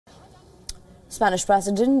Spanish Prime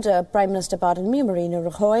Minister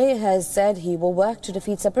Rajoy has said he will work to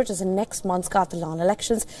defeat separatists in next month's Catalan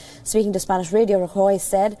elections. Speaking to Spanish radio, Rajoy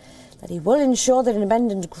said that he will ensure that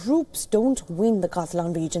independent groups don't win the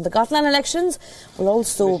Catalan region. The Catalan elections will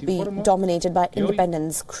also be dominated by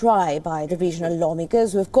independence cry by the regional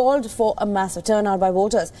lawmakers who have called for a massive turnout by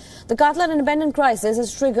voters. The Catalan independent crisis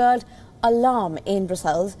has triggered alarm in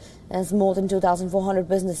Brussels as more than 2,400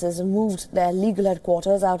 businesses have moved their legal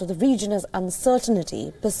headquarters out of the region as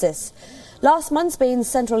uncertainty persists. Last month, Spain's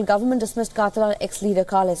central government dismissed Catalan ex-leader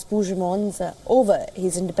Carles Puigdemont over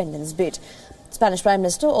his independence bid. Spanish Prime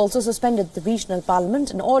Minister also suspended the regional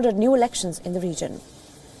parliament and ordered new elections in the region.